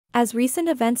As recent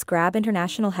events grab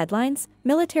international headlines,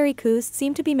 military coups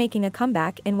seem to be making a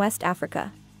comeback in West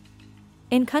Africa.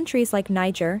 In countries like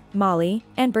Niger, Mali,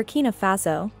 and Burkina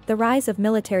Faso, the rise of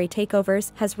military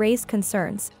takeovers has raised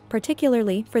concerns,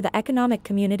 particularly for the Economic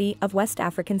Community of West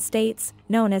African States,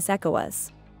 known as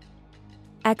ECOWAS.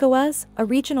 ECOWAS, a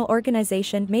regional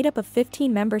organization made up of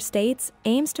 15 member states,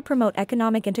 aims to promote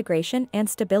economic integration and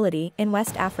stability in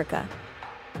West Africa.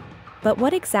 But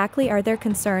what exactly are their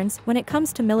concerns when it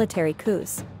comes to military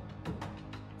coups?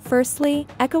 Firstly,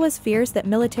 ECOWAS fears that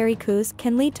military coups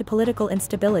can lead to political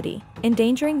instability,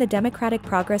 endangering the democratic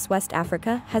progress West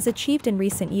Africa has achieved in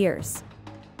recent years.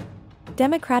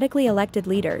 Democratically elected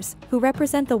leaders, who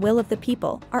represent the will of the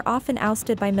people, are often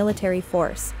ousted by military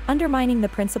force, undermining the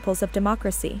principles of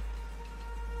democracy.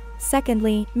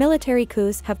 Secondly, military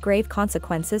coups have grave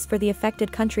consequences for the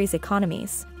affected countries'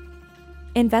 economies.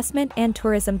 Investment and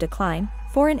tourism decline,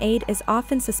 foreign aid is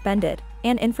often suspended,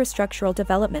 and infrastructural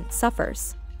development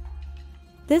suffers.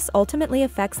 This ultimately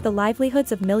affects the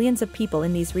livelihoods of millions of people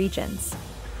in these regions.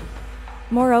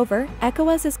 Moreover,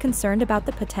 ECOWAS is concerned about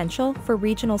the potential for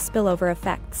regional spillover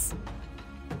effects.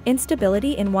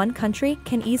 Instability in one country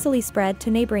can easily spread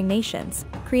to neighboring nations,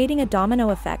 creating a domino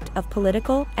effect of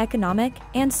political, economic,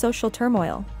 and social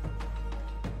turmoil.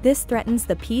 This threatens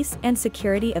the peace and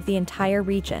security of the entire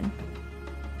region.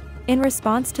 In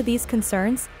response to these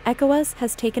concerns, ECOWAS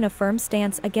has taken a firm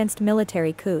stance against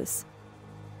military coups.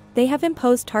 They have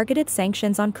imposed targeted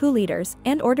sanctions on coup leaders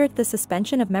and ordered the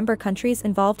suspension of member countries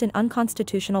involved in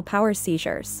unconstitutional power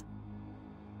seizures.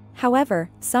 However,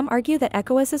 some argue that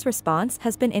ECOWAS's response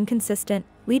has been inconsistent,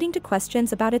 leading to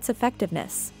questions about its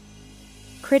effectiveness.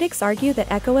 Critics argue that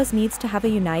ECOWAS needs to have a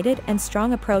united and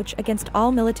strong approach against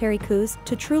all military coups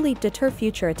to truly deter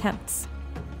future attempts.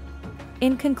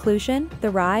 In conclusion,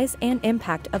 the rise and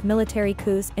impact of military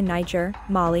coups in Niger,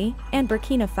 Mali, and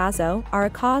Burkina Faso are a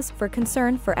cause for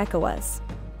concern for ECOWAS.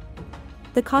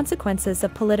 The consequences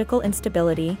of political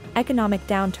instability, economic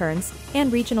downturns,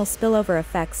 and regional spillover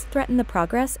effects threaten the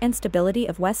progress and stability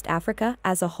of West Africa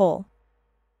as a whole.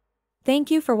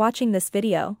 Thank you for watching this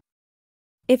video.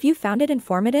 If you found it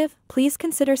informative, please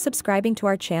consider subscribing to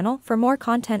our channel for more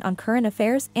content on current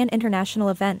affairs and international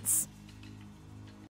events.